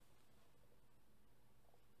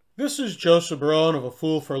This is Joseph Barone of A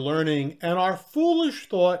Fool for Learning, and our foolish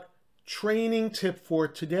thought training tip for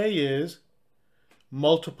today is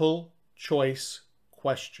multiple choice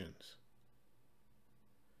questions.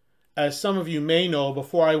 As some of you may know,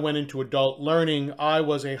 before I went into adult learning, I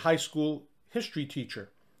was a high school history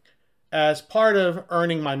teacher. As part of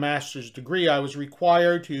earning my master's degree, I was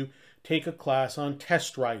required to take a class on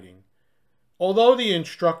test writing. Although the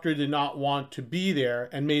instructor did not want to be there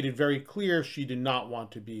and made it very clear she did not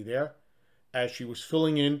want to be there, as she was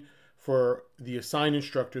filling in for the assigned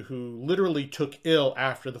instructor who literally took ill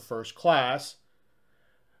after the first class,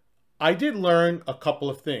 I did learn a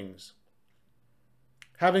couple of things.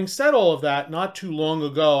 Having said all of that, not too long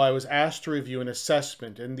ago, I was asked to review an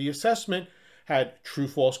assessment, and the assessment had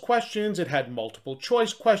true-false questions, it had multiple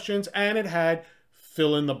choice questions, and it had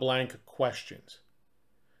fill-in-the-blank questions.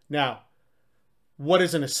 Now, what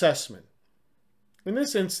is an assessment? In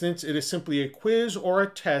this instance, it is simply a quiz or a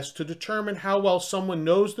test to determine how well someone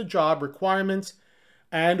knows the job requirements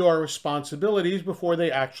and/or responsibilities before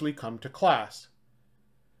they actually come to class.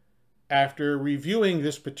 After reviewing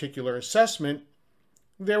this particular assessment,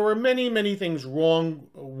 there were many things wrong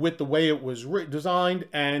with the way it was designed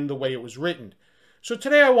and the way it was written. So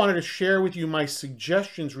today I wanted to share with you my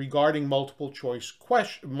suggestions regarding multiple choice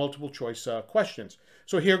questions.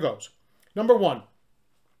 So here goes. Number one,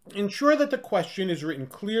 ensure that the question is written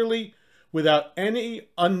clearly without any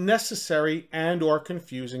unnecessary and/or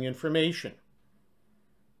confusing information.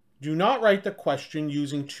 Do not write the question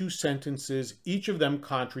using two sentences, each of them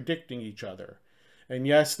contradicting each other. And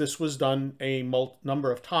yes, this was done a number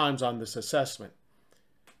of times on this assessment.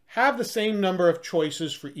 Have the same number of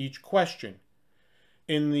choices for each question.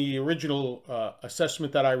 In the original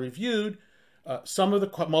assessment that I reviewed, some of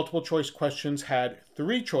the multiple choice questions had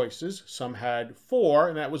 3 choices, some had 4,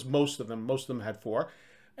 and that was most of them. Most of them had 4,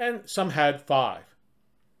 and some had 5.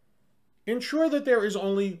 Ensure that there is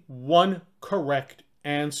only one correct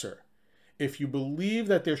answer. If you believe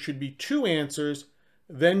that there should be 2 answers,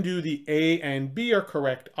 then do the A and B are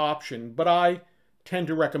correct option, but I tend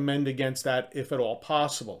to recommend against that if at all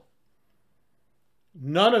possible.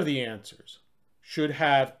 None of the answers should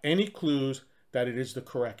have any clues that it is the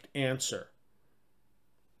correct answer.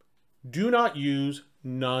 Do not use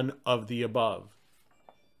none of the above.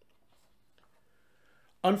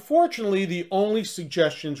 Unfortunately, the only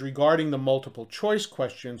suggestions regarding the multiple choice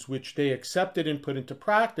questions which they accepted and put into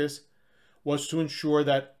practice was to ensure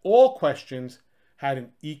that all questions had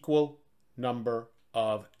an equal number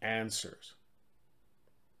of answers.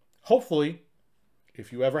 Hopefully,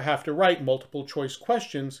 if you ever have to write multiple choice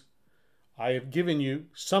questions, I have given you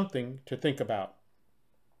something to think about.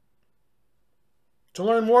 To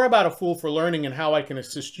learn more about A Fool for Learning and how I can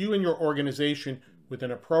assist you and your organization with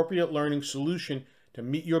an appropriate learning solution to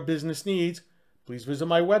meet your business needs, please visit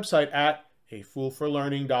my website at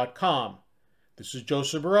afoolforlearning.com. This is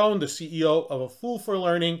Joseph Barone, the CEO of A Fool for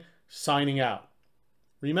Learning, signing out.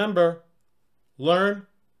 Remember, learn,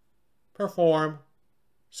 perform,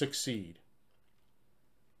 succeed.